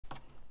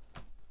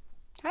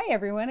Hi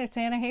everyone, it's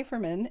Anna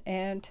Haferman,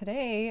 and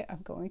today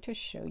I'm going to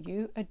show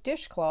you a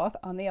dishcloth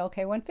on the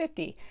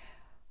LK150.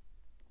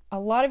 A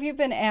lot of you have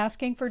been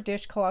asking for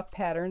dishcloth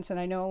patterns, and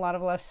I know a lot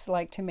of us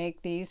like to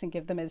make these and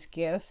give them as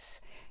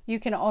gifts. You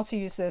can also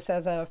use this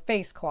as a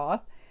face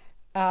cloth.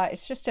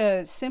 It's just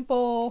a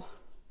simple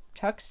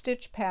tuck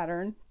stitch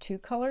pattern,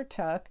 2-color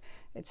tuck.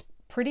 It's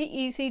pretty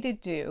easy to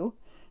do,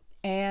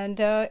 and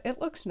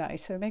it looks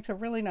nice, so it makes a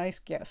really nice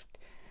gift.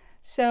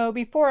 So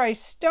before I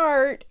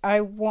start,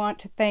 I want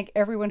to thank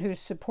everyone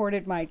who's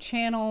supported my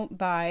channel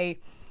by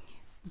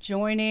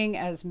joining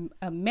as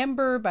a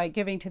member, by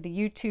giving to the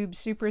YouTube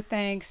Super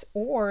Thanks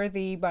or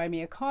the Buy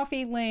Me a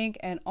Coffee link,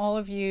 and all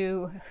of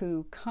you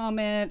who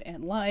comment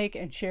and like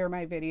and share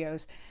my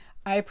videos.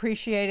 I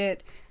appreciate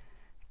it,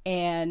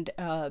 and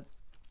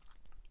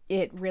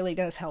it really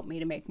does help me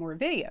to make more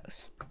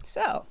videos.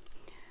 So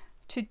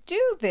to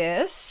do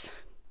this,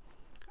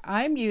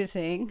 I'm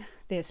using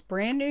this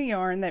brand new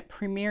yarn that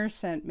Premier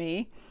sent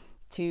me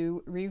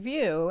to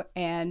review,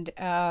 and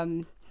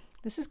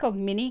this is called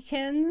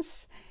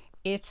Minikins.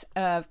 It's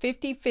a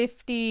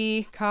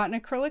 50-50 cotton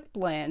acrylic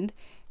blend,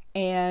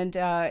 and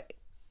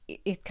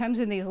it comes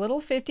in these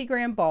little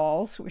 50-gram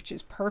balls, which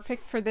is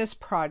perfect for this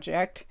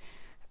project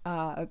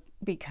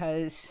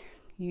because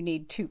you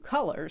need 2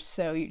 colors.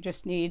 So you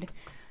just need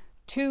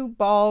 2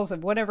 balls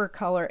of whatever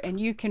color, and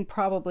you can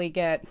probably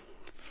get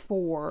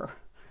 4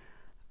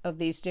 of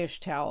these dish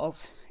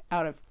towels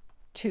out of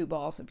 2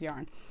 balls of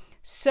yarn.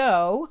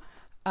 So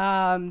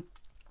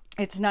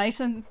it's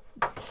nice and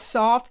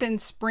soft and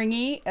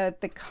springy.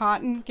 The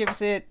cotton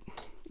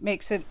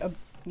makes it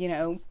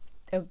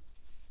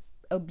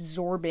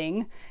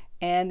absorbing,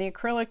 and the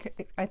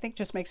acrylic I think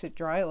just makes it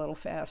dry a little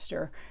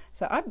faster.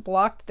 So I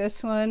blocked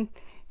this one.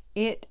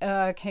 It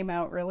came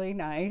out really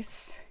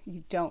nice.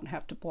 You don't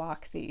have to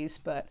block these,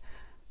 but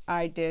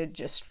I did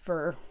just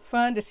for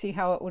fun to see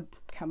how it would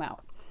come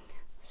out.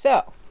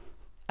 So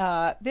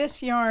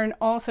this yarn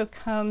also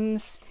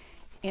comes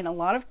in a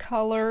lot of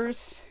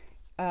colors,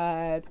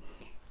 and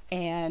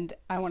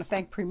I want to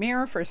thank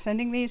Premier for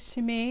sending these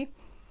to me.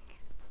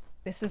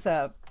 This is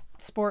a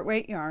sport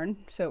weight yarn,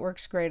 so it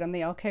works great on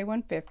the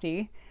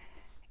LK150,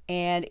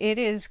 and it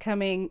is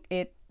coming.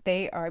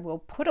 I will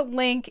put a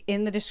link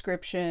in the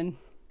description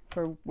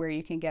for where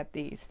you can get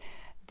these.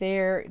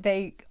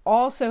 They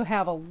also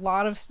have a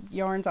lot of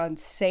yarns on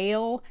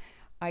sale.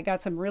 I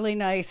got some really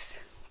nice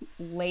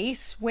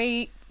lace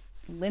weight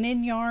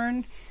linen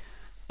yarn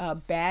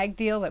bag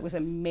deal that was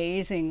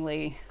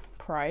amazingly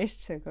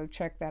priced, so go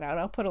check that out.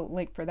 I'll put a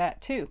link for that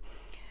too.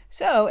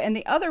 So, and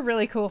the other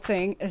really cool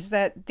thing is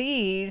that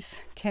these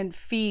can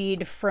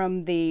feed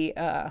from the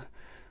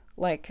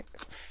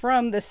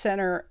from the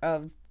center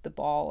of the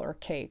ball or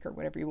cake or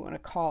whatever you want to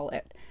call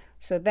it.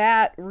 So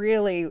that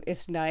really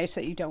is nice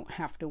that you don't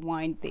have to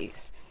wind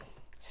these.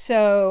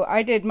 So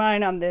I did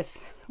mine on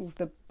this,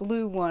 the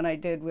blue one I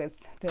did with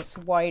this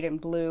white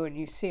and blue, and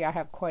you see I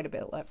have quite a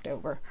bit left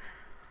over.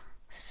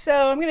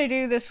 So I'm going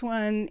to do this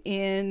one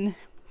in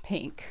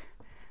pink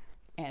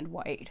and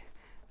white.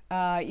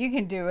 You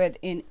can do it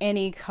in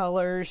any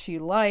colors you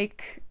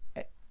like.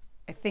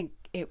 I think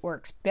it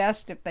works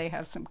best if they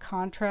have some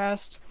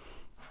contrast.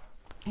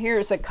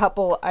 Here's a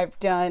couple I've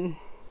done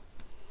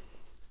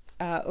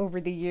over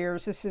the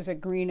years. This is a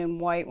green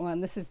and white one.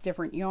 This is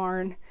different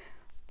yarn.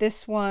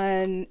 This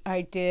one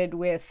I did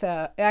with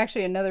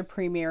actually another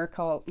Premier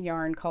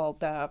yarn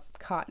called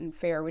Cotton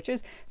Fair, which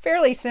is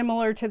fairly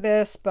similar to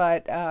this,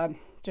 but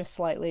just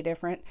slightly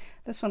different.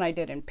 This one I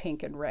did in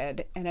pink and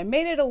red, and I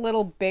made it a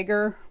little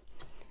bigger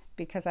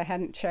because I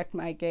hadn't checked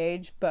my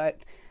gauge, but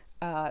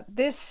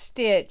this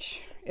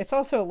stitch, it's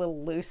also a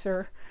little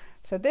looser.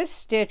 So this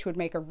stitch would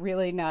make a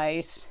really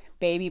nice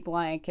baby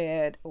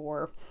blanket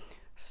or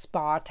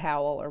spa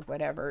towel or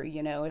whatever,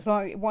 you know,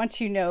 once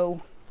you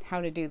know how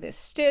to do this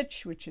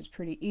stitch, which is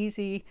pretty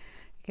easy,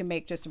 you can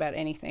make just about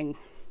anything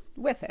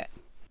with it.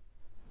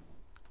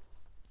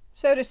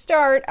 So to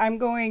start, I'm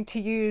going to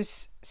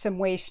use some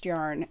waste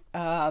yarn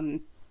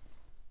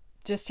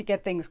just to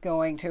get things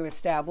going, to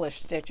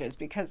establish stitches,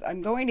 because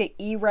I'm going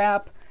to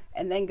E-wrap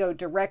and then go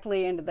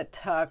directly into the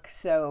tuck,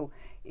 so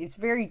it's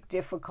very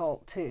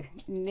difficult to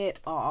knit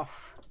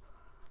off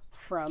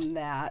from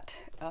that.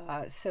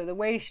 So the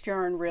waste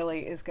yarn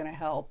really is going to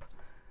help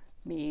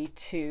me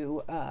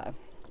to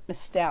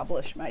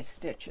establish my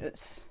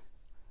stitches.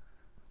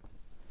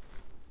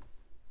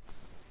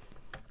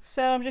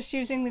 So I'm just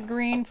using the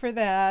green for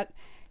that,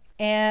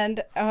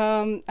 and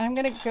I'm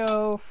going to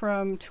go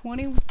from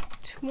 20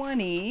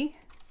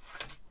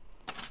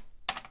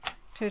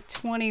 to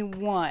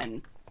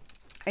 21.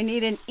 I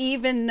need an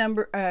even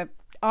number,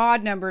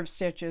 odd number of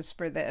stitches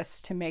for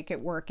this to make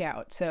it work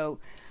out. So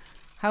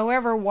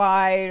however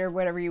wide or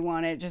whatever you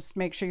want it, just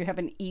make sure you have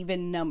an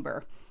even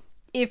number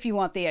if you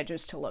want the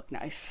edges to look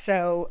nice.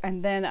 So,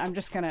 and then I'm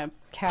just going to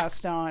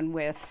cast on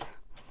with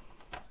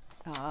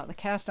the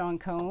cast on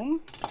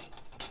comb.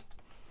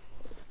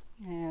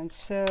 And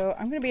so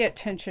I'm going to be at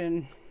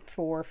tension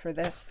 4 for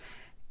this,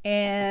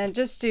 and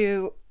just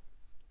do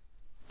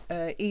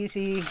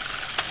easy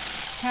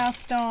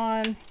cast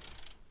on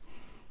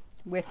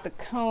with the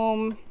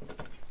comb.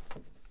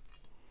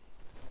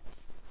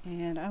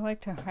 And I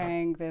like to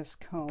hang this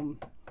comb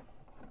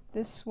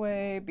this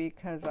way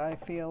because I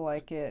feel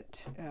like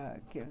it's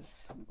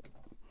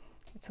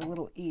a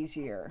little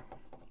easier.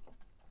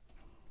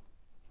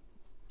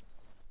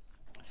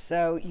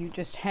 So you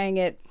just hang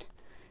it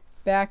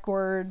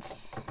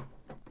backwards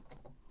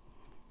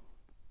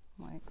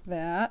like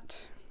that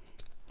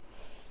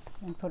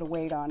and put a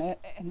weight on it,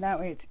 and that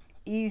way it's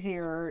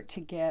easier to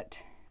get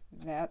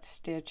that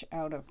stitch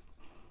out of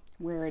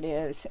where it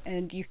is.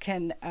 And you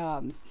can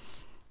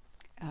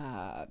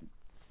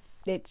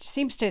it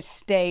seems to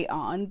stay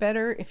on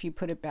better if you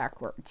put it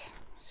backwards.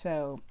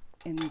 So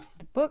in the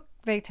book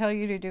they tell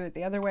you to do it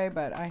the other way,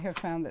 but I have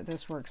found that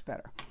this works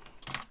better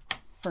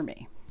for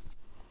me.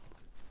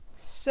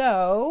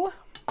 So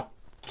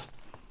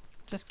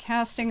just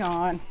casting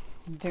on,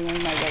 doing my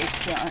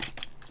waist yarn.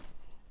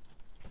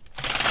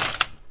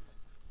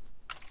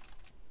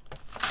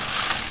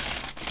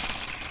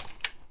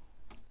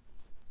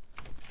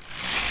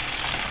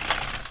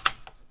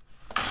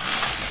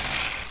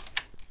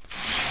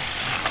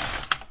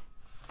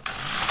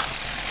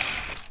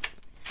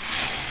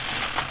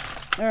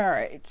 All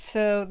right,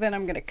 so then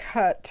I'm going to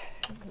cut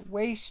the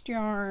waist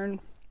yarn.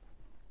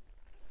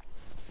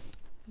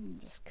 I'm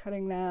just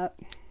cutting that,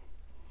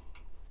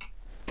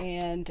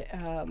 and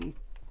I'm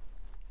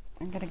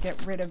going to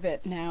get rid of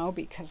it now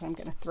because I'm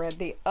going to thread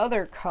the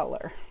other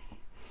color.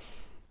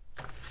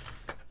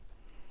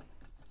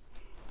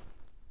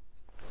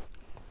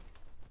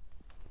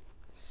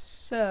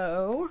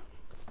 So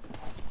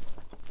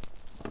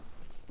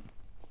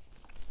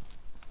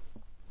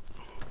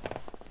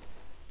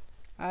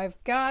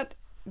I've got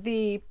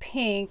the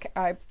pink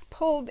I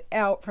pulled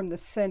out from the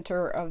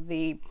center of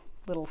the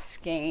little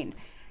skein,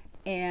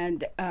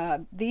 and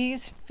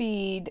these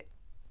feed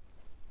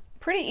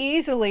pretty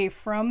easily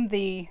from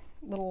the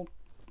little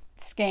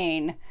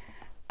skein.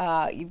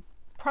 You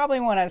probably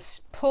want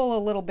to pull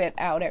a little bit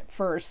out at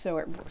first so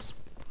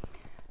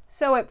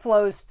it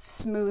flows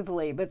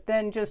smoothly, but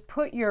then just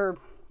put your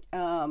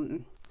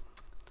the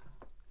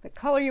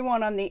color you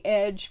want on the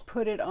edge,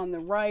 put it on the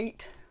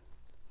right,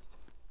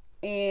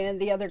 and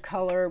the other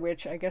color,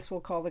 which I guess we'll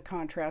call the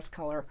contrast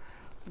color,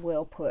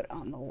 we'll put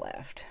on the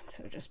left.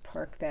 So just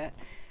park that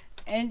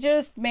and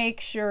just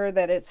make sure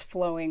that it's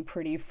flowing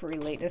pretty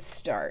freely to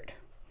start,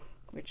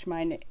 which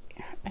mine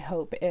I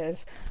hope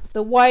is.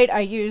 The white I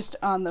used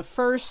on the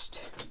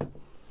first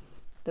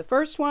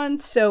one,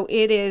 so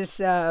it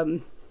is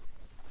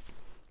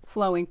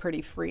flowing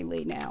pretty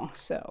freely now.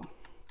 So,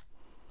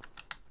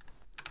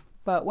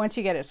 but once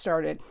you get it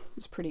started,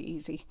 it's pretty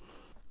easy.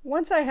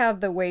 Once I have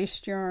the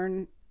waist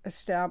yarn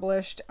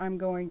established, I'm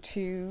going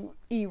to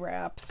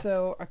E-wrap.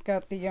 So I've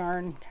got the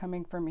yarn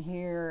coming from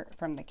here,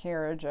 from the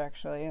carriage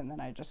actually, and then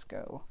I just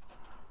go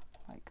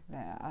like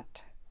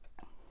that.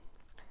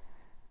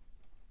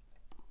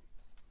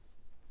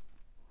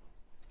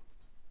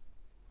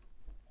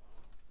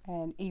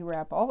 And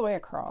E-wrap all the way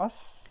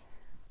across.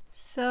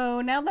 So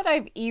now that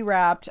I've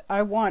E-wrapped,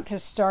 I want to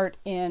start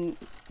in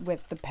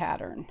with the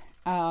pattern.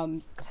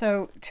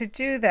 So to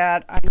do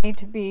that, I need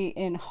to be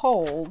in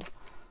hold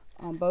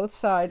on both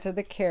sides of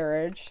the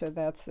carriage. So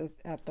that's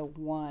at the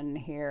 1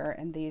 here,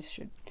 and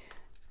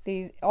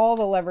all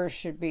the levers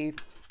should be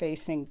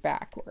facing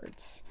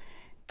backwards.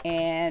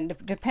 And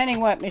depending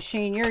what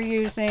machine you're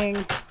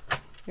using,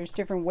 there's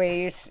different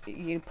ways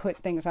you put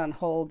things on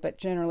hold, but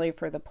generally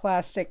for the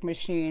plastic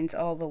machines,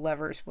 all the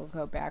levers will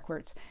go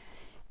backwards.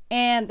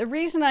 And the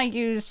reason I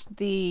use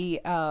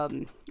the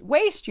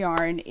waist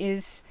yarn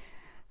is,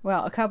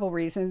 well, a couple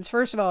reasons.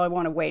 First of all, I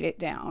want to weight it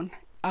down.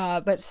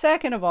 But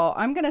second of all,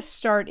 I'm going to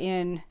start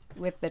in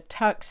with the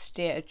tuck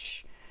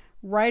stitch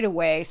right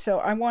away. So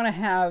I want to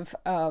have,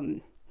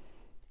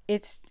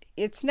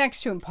 it's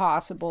next to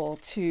impossible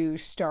to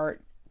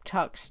start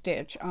tuck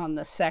stitch on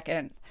the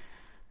second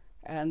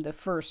and the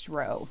first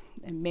row.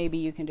 And maybe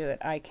you can do it,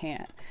 I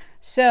can't.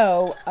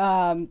 So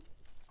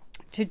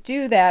to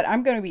do that,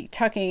 I'm going to be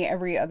tucking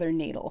every other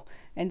needle.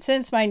 And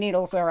since my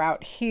needles are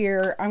out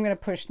here, I'm going to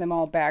push them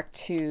all back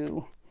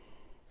to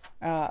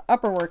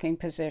upper working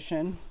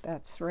position.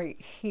 That's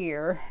right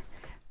here.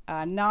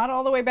 Not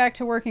all the way back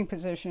to working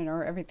position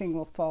or everything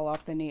will fall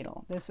off the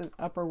needle. This is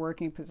upper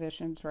working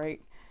positions right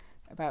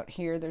about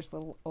here. There's the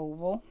little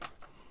oval.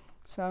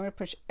 So I'm going to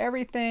push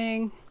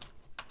everything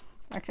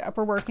back to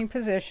upper working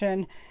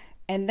position,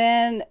 and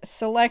then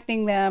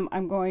selecting them,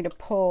 I'm going to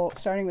pull,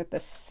 starting with the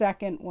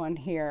second one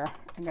here,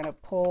 I'm going to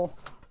pull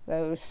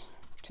those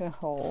to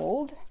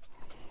hold,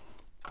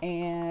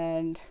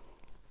 and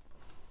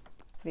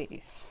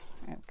these.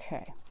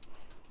 Okay.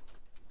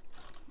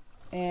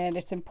 And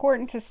it's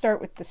important to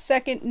start with the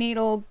second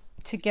needle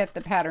to get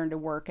the pattern to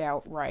work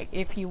out right.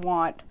 If you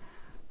want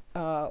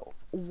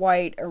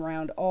white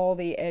around all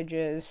the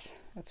edges,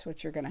 that's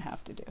what you're going to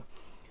have to do.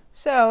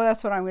 So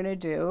that's what I'm going to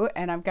do.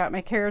 And I've got my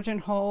carriage in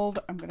hold.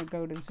 I'm going to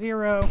go to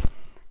 0.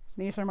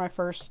 These are my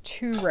first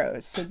 2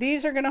 rows. So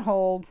these are going to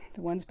hold.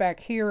 The ones back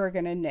here are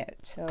going to knit.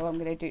 So I'm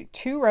going to do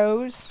 2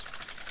 rows.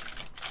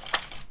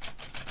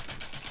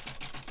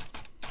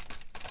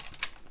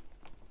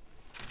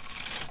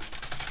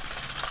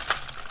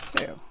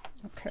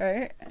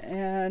 Okay,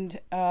 and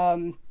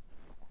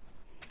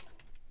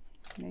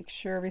make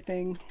sure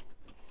everything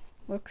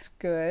looks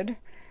good.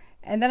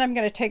 And then I'm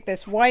going to take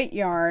this white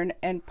yarn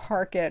and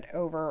park it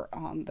over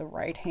on the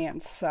right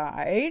hand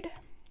side.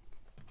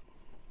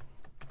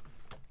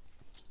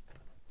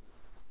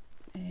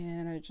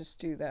 And I just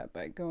do that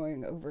by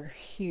going over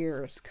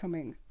here. It's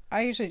coming,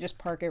 I usually just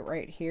park it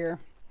right here.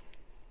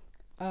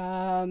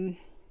 So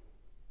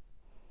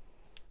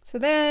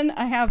then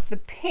I have the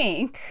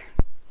pink,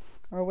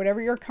 or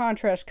whatever your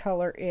contrast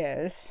color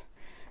is.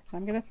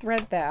 I'm going to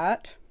thread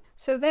that.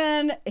 So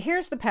then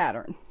here's the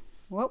pattern.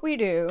 What we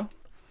do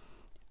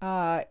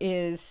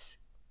is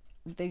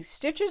the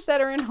stitches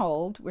that are in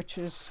hold, which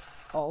is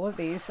all of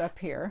these up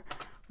here,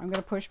 I'm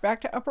going to push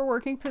back to upper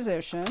working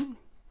position,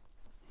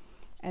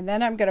 and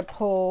then I'm going to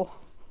pull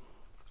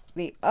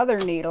the other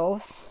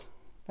needles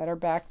that are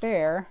back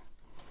there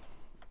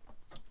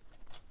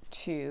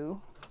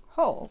to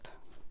hold.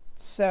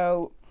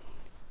 So,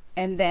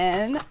 and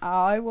then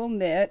I will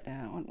knit,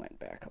 that one went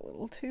back a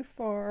little too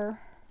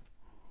far.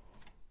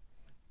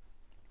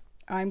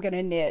 I'm going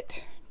to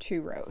knit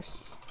 2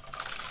 rows.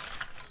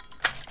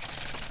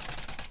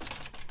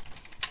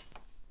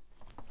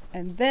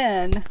 And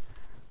then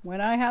when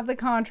I have the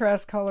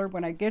contrast color,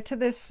 when I get to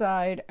this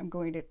side, I'm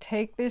going to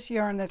take this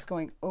yarn that's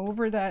going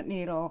over that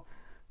needle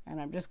and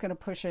I'm just going to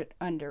push it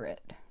under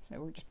it. So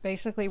we're just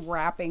basically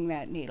wrapping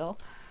that needle.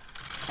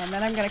 And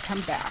then I'm going to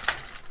come back.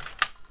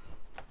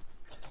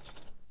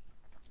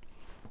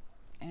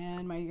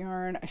 And my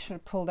yarn, I should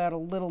have pulled out a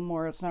little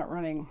more. It's not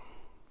running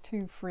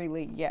too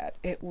freely yet.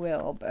 It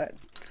will, but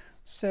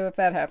so if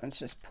that happens,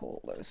 just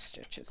pull those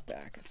stitches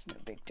back. It's no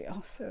big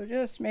deal. So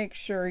just make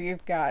sure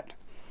you've got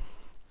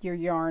your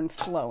yarn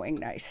flowing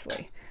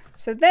nicely.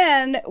 So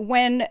then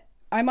when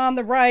I'm on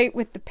the right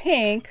with the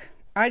pink,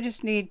 I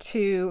just need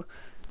to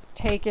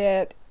take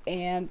it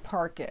and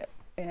park it.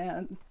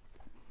 And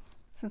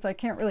since I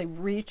can't really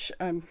reach,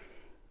 I'm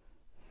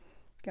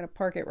gonna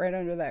park it right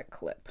under that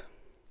clip.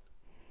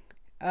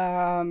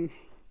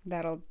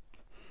 That'll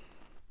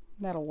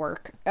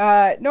work.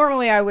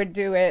 Normally I would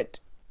do it,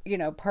 you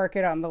know, park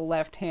it on the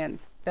left hand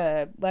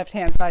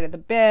side of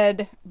the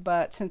bed,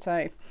 but since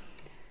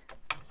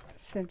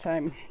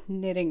I'm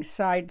knitting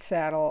side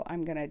saddle,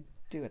 I'm gonna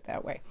do it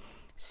that way.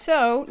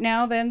 So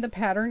now then the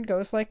pattern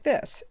goes like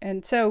this,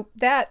 and so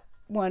that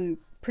one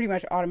pretty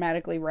much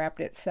automatically wrapped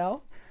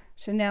itself.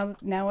 So now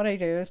what I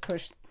do is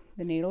push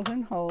the needles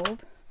in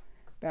hold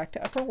back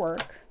to upper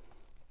work,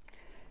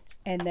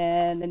 and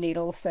then the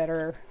needles that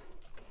are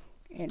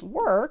in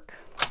work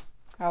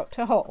out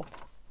to hold,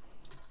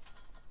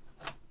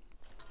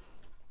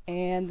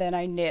 and then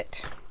I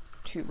knit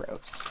 2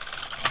 rows.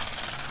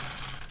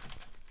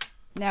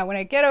 Now when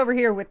I get over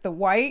here with the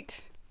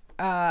white,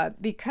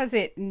 because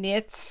it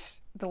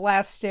knits the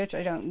last stitch,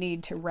 I don't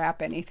need to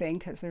wrap anything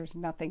because there's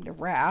nothing to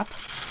wrap.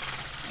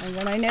 And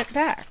then I knit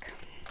back.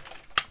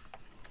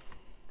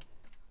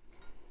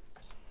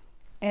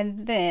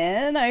 And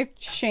then I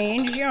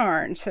change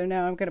yarn. So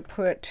now I'm going to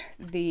put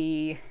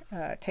the,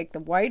 take the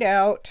white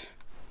out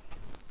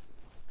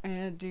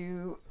and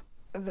do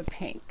the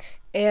pink.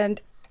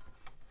 And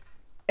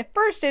at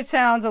first it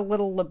sounds a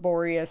little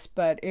laborious,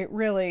 but it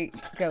really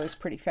goes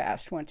pretty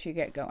fast once you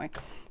get going.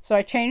 So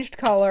I changed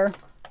color.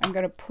 I'm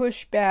going to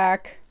push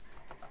back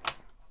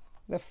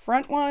the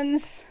front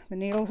ones, the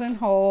needles in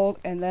hold,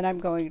 and then I'm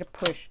going to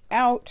push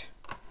out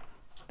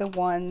the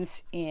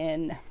ones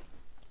in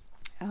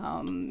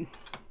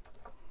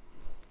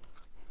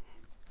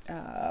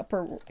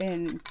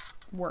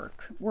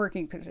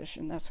working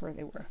position. That's where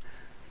they were.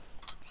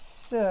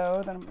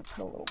 So then I'm going to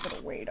put a little bit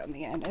of weight on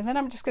the end, and then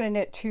I'm just going to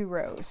knit 2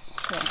 rows. So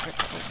I'm going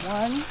to put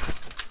 1,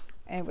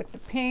 and with the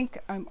pink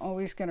I'm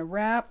always going to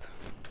wrap,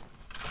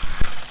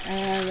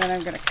 and then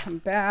I'm going to come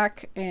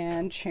back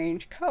and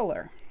change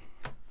color.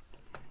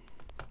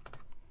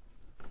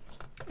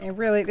 And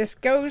really this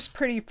goes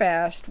pretty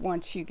fast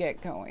once you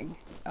get going.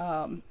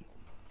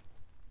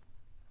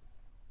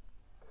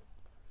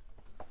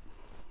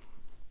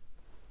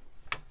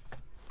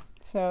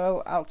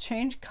 So I'll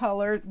change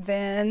color,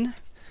 then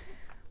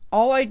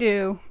all I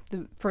do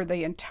for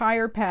the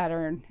entire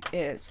pattern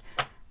is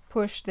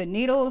push the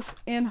needles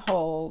in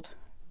hold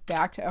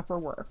back to upper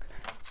work,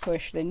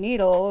 push the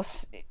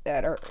needles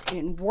that are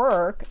in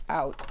work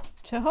out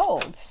to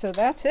hold. So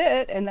that's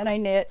it, and then I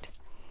knit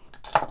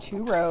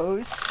 2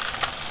 rows.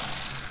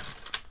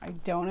 I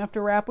don't have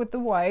to wrap with the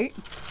white,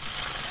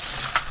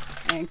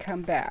 and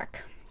come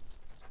back.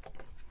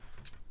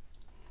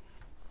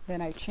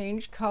 Then I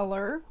change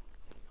color,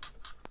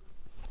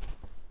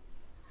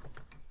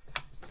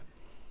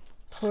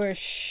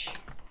 push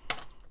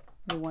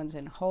the ones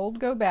in hold,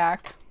 go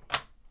back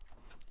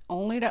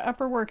only to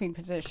upper working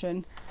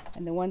position,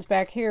 and the ones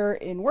back here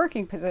in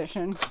working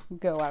position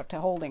go out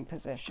to holding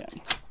position.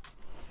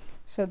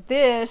 So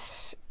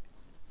this,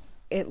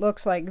 it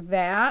looks like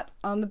that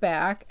on the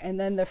back, and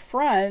then the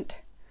front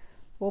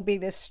will be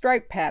this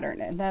stripe pattern,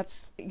 and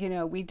that's, you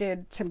know, we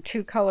did some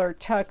 2-color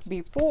tuck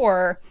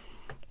before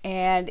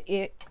and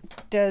it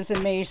does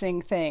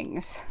amazing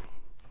things.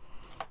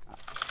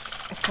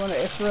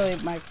 It's really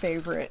my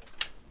favorite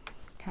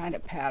kind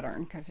of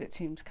pattern because it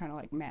seems kind of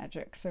like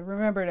magic. So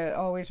remember to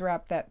always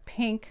wrap that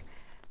pink.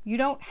 You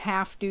don't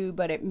have to,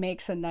 but it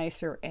makes a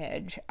nicer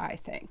edge, I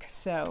think.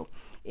 So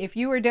if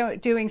you were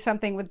doing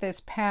something with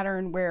this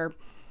pattern where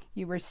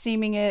you were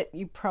seaming it,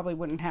 you probably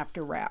wouldn't have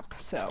to wrap.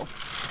 So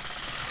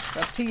it's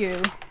up to you,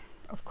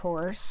 of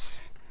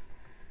course.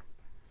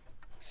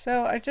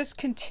 So I just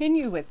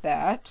continue with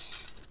that.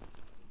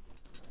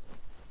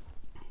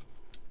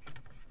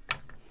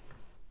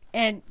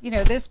 And, you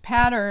know, this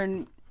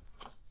pattern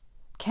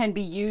can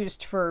be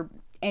used for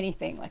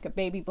anything, like a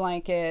baby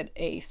blanket,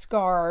 a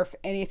scarf,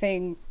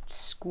 anything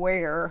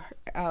square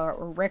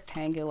or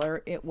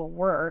rectangular, it will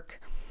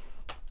work.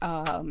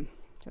 So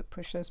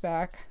push those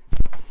back,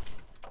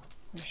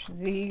 push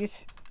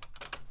these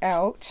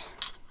out,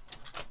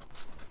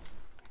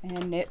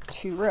 and knit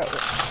 2 rows.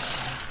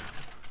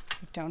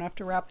 You don't have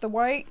to wrap the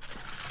white.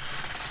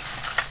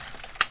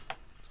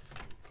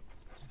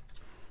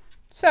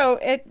 So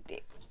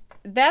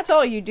that's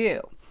all you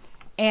do.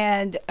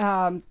 And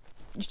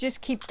you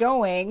just keep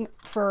going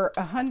for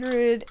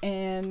 100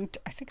 and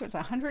I think it was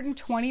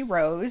 120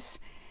 rows,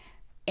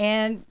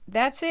 and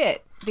that's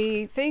it.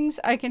 The things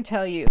I can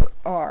tell you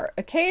are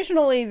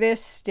occasionally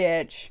this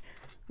stitch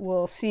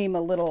will seem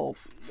a little,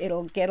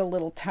 it'll get a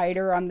little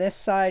tighter on this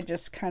side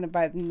just kind of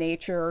by the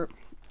nature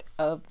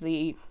of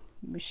the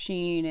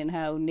machine and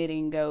how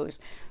knitting goes.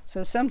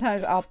 So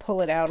sometimes I'll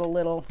pull it out a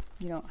little.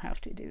 You don't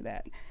have to do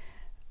that.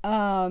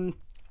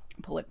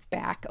 Pull it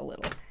back a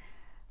little.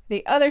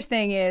 The other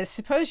thing is,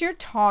 suppose you're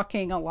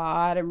talking a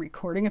lot and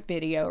recording a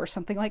video or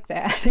something like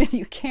that, and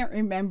you can't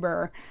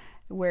remember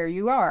where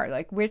you are,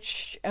 like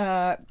which,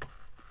 my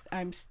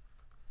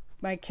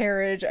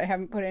carriage, I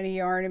haven't put any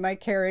yarn in my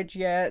carriage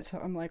yet, so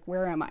I'm like,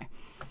 where am I?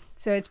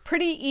 So it's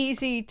pretty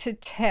easy to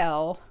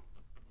tell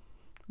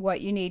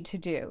what you need to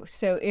do.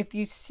 So if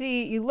you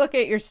see, you look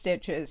at your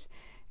stitches,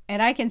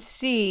 and I can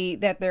see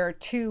that there are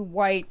 2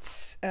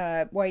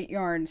 white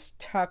yarns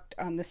tucked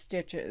on the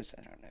stitches.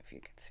 I don't know if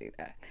you can see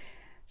that.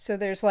 So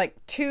there's like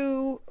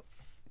 2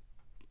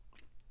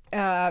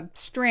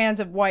 strands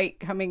of white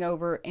coming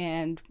over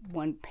and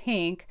 1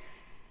 pink.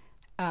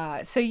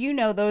 So you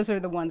know those are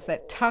the ones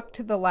that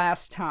tucked the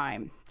last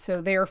time.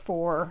 So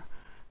therefore,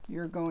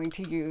 you're going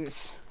to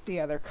use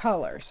the other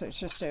color. So it's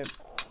just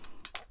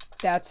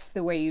that's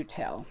the way you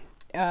tell.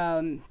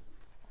 And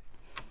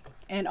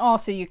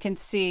also you can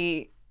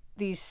see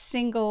these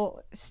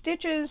single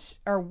stitches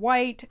are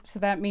white, so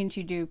that means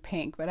you do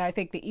pink. But I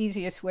think the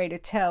easiest way to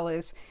tell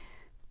is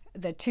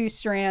the 2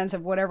 strands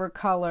of whatever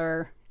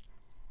color,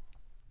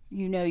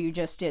 you know, you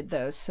just did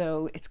those,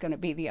 so it's going to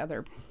be the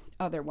other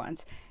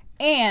ones.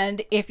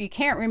 And if you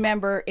can't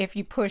remember, if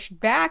you push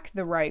back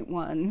the right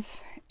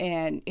ones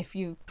and if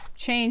you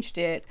changed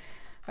it,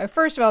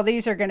 first of all,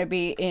 these are going to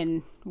be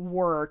in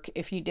work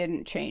if you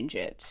didn't change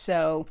it,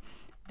 so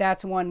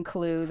that's one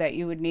clue that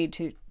you would need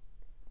to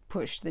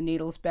push the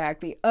needles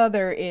back. The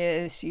other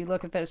is you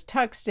look at those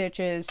tuck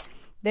stitches,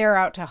 they're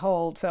out to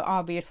hold, so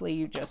obviously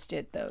you just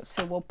did those.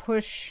 So we'll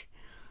push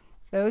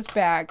those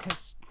back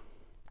because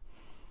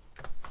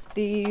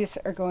these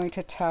are going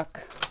to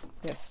tuck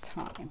this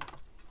time.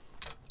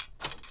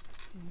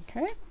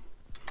 Okay,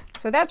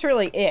 so that's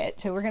really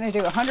it. So we're going to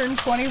do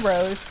 120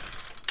 rows.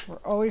 We're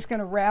always going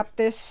to wrap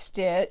this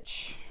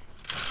stitch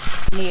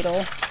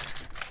needle,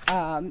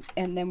 and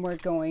then we're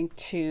going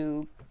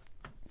to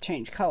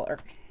change color.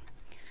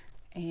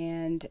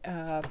 And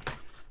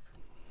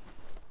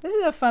this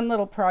is a fun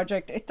little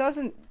project. It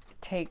doesn't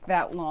take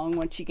that long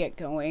once you get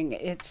going.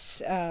 It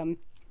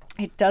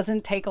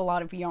doesn't take a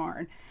lot of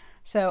yarn.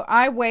 So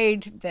I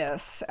weighed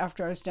this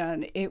after I was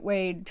done. It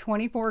weighed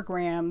 24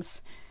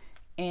 grams,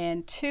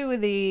 and 2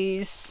 of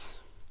these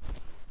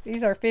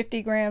are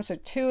 50 grams, so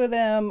 2 of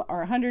them are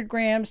 100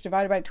 grams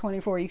divided by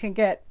 24. You can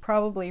get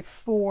probably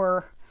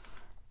 4,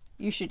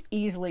 you should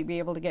easily be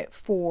able to get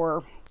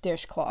 4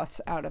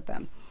 dishcloths out of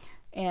them.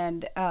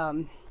 And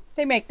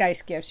they make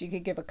nice gifts. You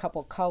could give a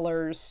couple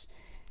colors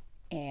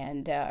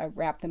and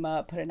wrap them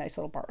up, put a nice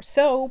little bar of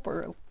soap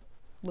or a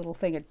little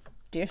thing of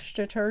dish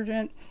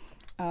detergent,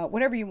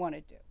 whatever you want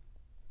to do.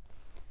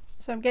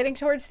 So I'm getting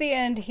towards the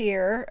end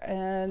here,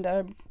 and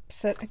I'm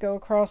set to go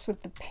across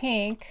with the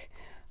pink.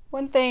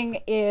 One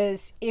thing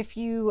is, if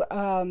you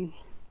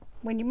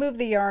when you move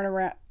the yarn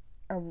around,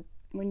 or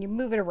when you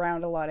move it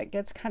around a lot, it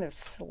gets kind of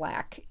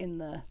slack in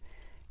the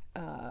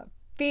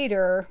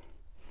feeder.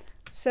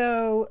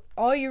 So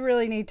all you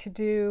really need to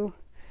do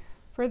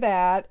for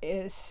that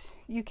is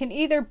you can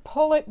either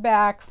pull it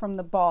back from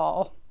the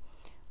ball,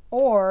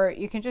 or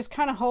you can just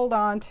kind of hold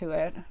on to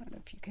it. I don't know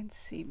if you can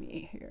see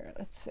me here.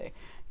 Let's see.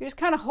 You just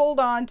kind of hold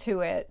on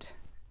to it.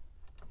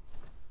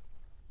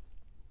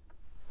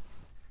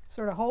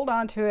 Sort of hold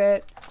on to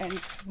it and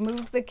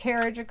move the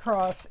carriage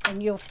across,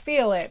 and you'll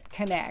feel it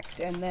connect,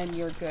 and then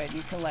you're good.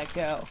 You can let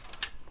go.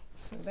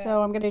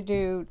 So I'm going to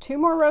do 2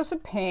 more rows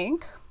of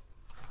pink.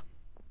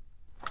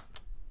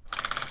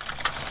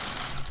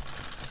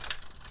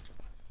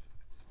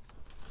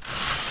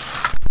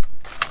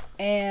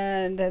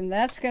 And then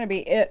that's going to be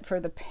it for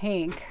the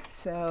pink.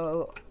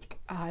 So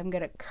I'm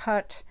going to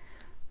cut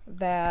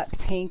that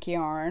pink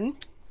yarn.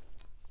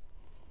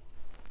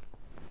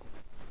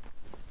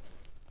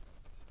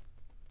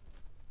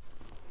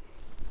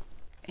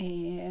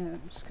 And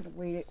I'm just going to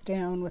weight it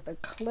down with a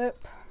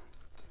clip.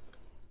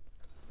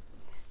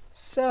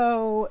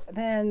 So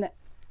then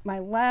my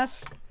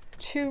last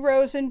 2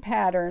 rows in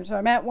pattern, so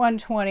I'm at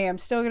 120. I'm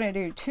still going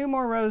to do 2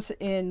 more rows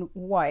in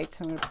white. So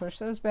I'm going to push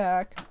those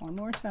back one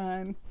more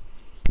time,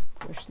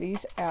 push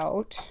these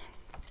out,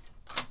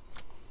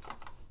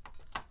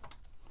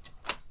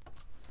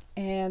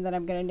 and then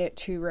I'm going to knit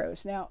 2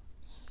 rows. Now,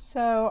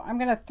 so I'm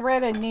going to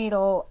thread a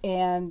needle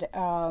and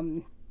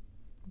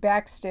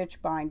back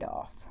stitch bind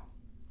off.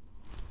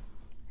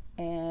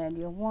 And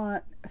you'll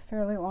want a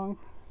fairly long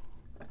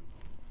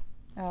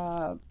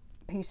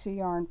piece of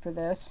yarn for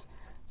this.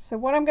 So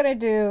what I'm going to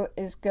do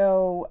is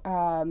go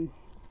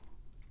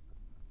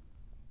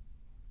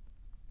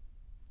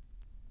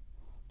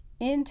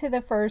into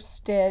the first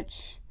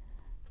stitch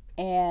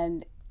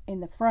and in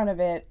the front of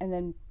it, and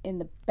then in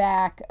the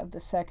back of the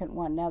second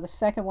one. Now the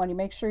second one, you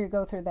make sure you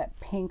go through that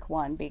pink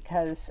one,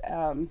 because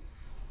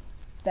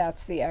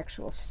that's the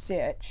actual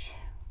stitch.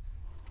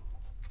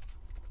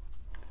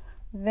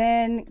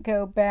 Then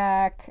go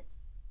back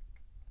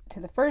to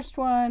the first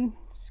one,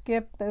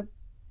 skip the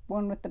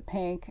one with the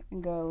pink,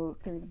 and go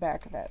through the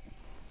back of that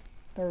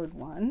third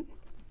one.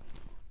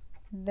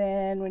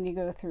 Then when you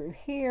go through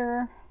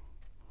here,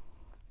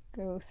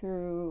 go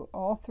through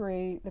all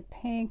 3, the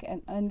pink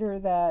and under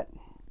that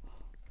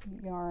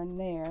yarn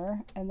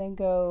there, and then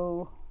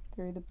go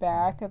through the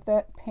back of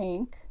that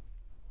pink.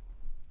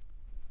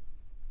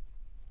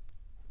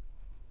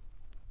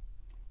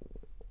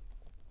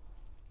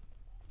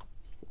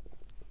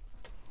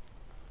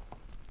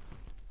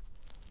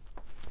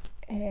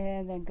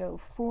 And then go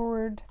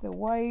forward the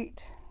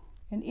white,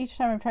 and each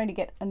time I'm trying to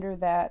get under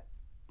that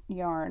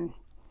yarn.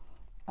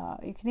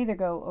 You can either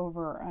go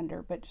over or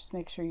under, but just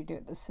make sure you do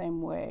it the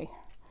same way.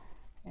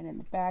 And in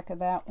the back of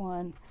that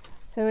one.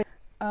 So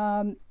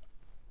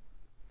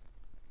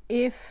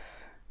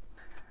if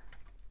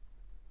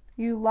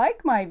you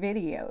like my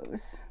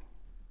videos,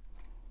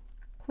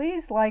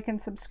 please like and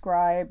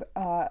subscribe.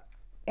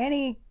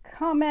 Any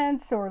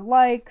comments or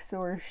likes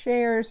or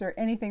shares or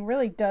anything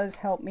really does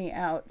help me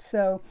out.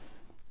 So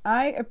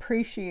I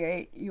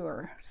appreciate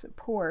your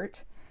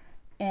support,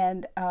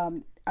 and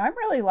I'm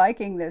really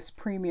liking this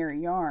Premier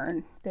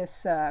yarn.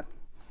 I'm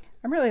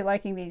really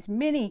liking these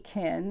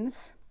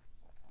Minikins.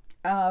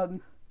 I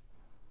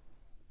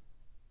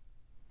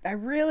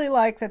really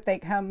like that they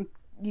come,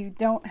 you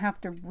don't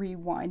have to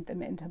rewind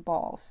them into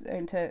balls,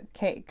 into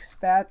cakes.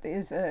 That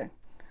is a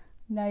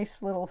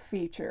nice little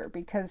feature,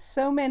 because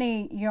so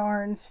many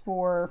yarns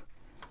for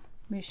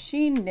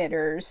machine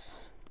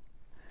knitters,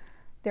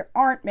 there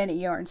aren't many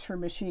yarns for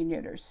machine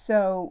knitters.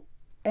 So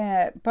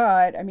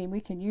but I mean,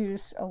 we can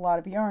use a lot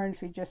of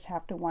yarns, we just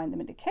have to wind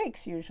them into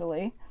cakes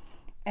usually.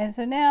 And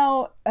so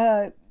now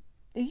there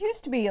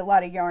used to be a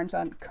lot of yarns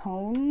on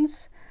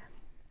cones,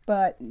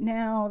 but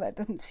now that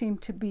doesn't seem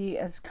to be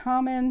as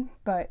common.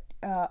 But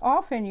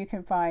often you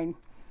can find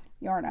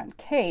yarn on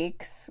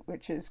cakes,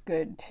 which is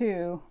good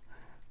too.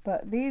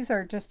 But these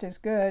are just as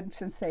good,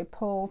 since they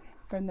pull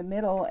from the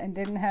middle and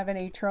didn't have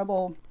any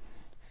trouble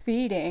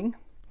feeding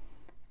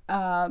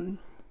after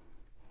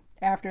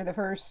the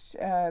first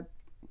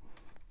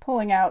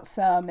pulling out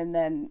some, and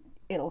then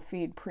it'll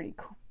feed pretty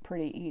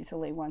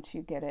easily once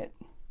you get it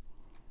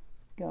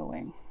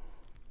going.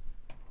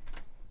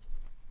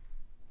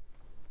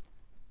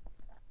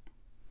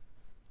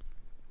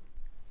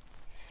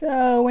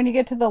 So when you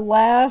get to the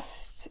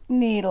last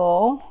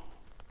needle,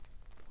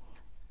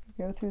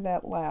 go through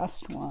that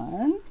last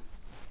one,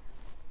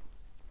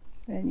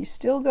 then you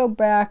still go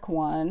back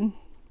one,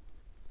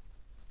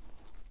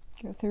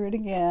 go through it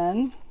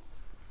again,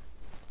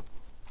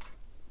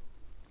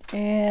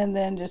 and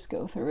then just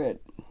go through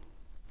it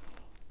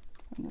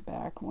from the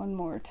back one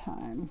more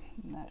time,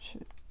 and that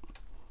should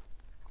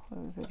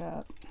close it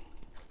up.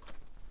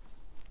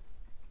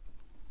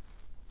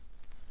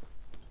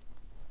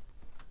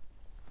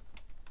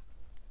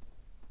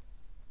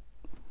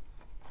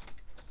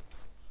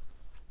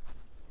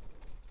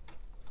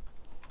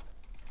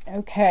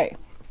 Okay,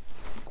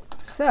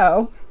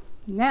 so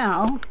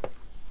now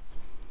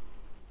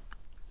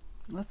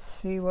let's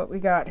see what we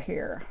got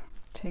here.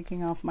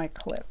 Taking off my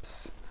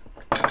clips.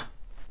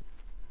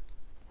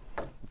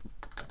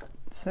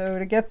 So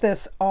to get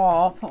this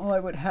off, all I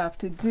would have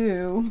to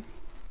do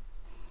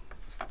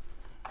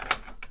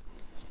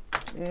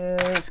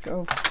is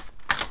go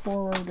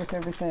forward with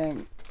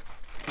everything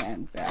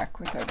and back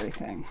with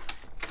everything.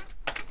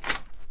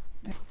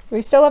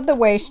 We still have the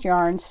waste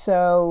yarn,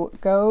 so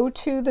go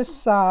to the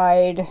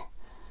side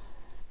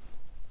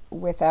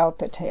without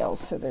the tails.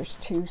 So there's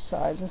 2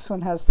 sides. This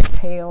one has the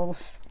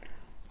tails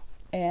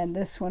and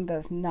this one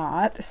does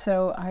not.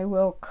 So I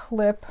will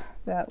clip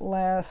that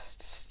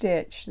last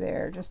stitch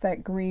there, just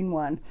that green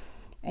one.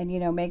 And you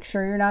know, make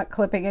sure you're not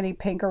clipping any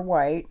pink or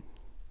white.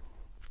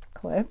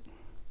 Clip.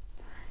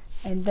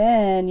 And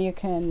then you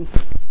can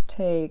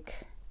take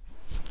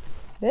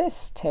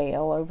this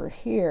tail over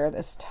here,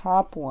 this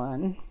top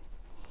one,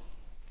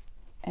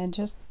 and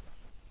just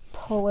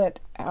pull it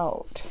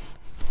out.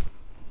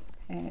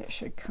 And it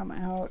should come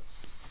out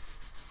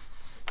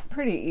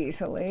pretty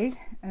easily.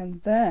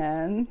 And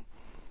then,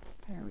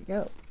 there we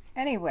go.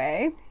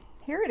 Anyway,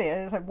 here it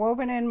is. I've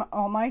woven in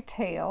all my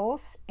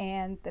tails,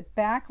 and the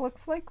back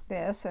looks like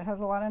this. It has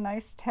a lot of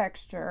nice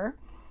texture,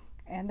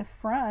 and the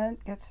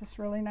front gets this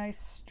really nice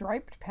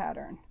striped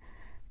pattern.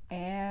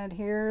 And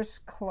here's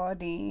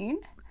Claudine,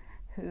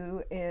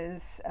 who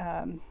is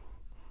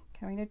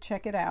coming to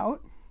check it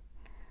out.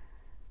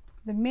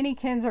 The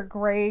Minikins are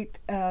great.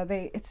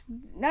 It's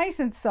nice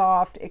and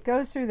soft. It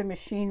goes through the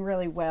machine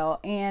really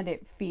well, and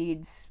it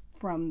feeds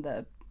from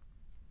the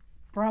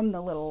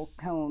little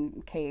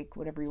cone cake,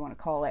 whatever you want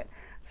to call it.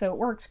 So it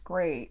works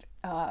great,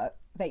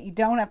 that you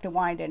don't have to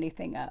wind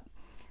anything up.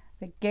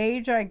 The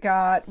gauge I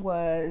got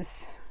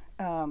was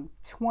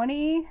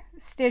 20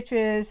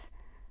 stitches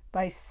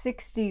by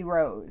 60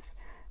 rows,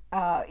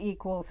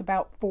 equals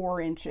about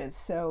 4 inches.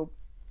 So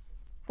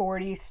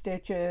 40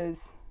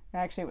 stitches,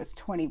 actually it was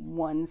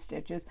 21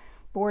 stitches.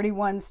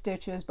 41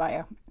 stitches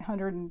by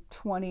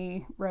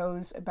 120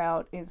 rows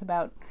is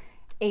about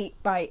 8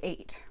 by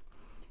 8.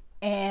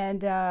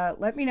 And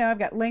let me know. I've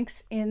got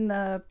links in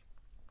the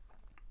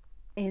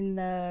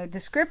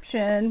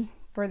description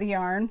for the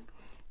yarn.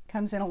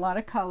 Comes in a lot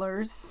of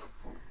colors,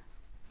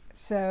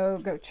 so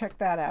go check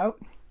that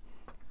out.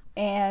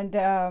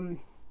 And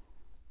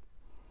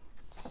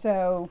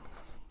so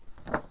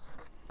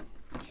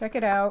check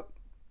it out.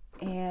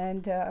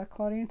 And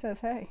Claudine says,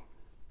 hey.